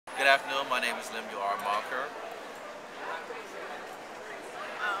Good afternoon, my name is Lem Moncur.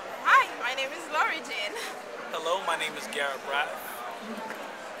 Hi, my name is Laurie. Hello, my name is Garrett, Braaf.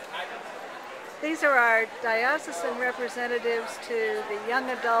 These are our diocesan representatives to the Young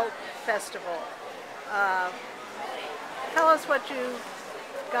Adult Festival. Tell us what you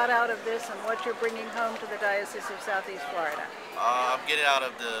got out of this and what you're bringing home to the Diocese of Southeast Florida. I'm getting out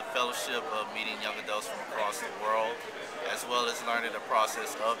of the fellowship of meeting young adults from across the world, as well as learning the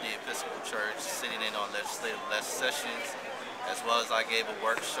process of the Episcopal Church, sitting in on legislative sessions, as well as I gave a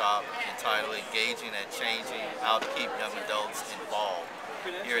workshop entitled Engaging and Changing How to Keep Young Adults Involved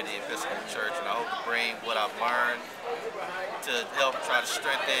here at the Episcopal Church, and I hope to bring what I've learned to help try to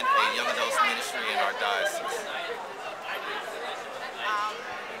strengthen a young adults ministry in our diocese.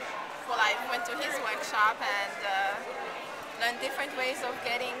 Well, I went to his workshop and learned different ways of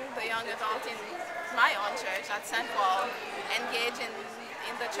getting the young adult in my own church at St. Paul engaged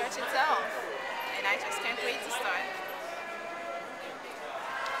in the church itself, and I just can't wait to start.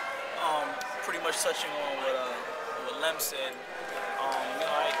 Pretty much touching on what Lem said.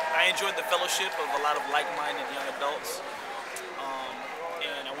 I enjoyed the fellowship of a lot of like-minded young adults,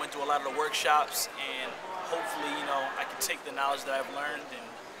 and I went to a lot of the workshops, and hopefully, I can take the knowledge that I've learned and,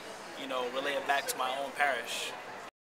 relay it back to my own parish.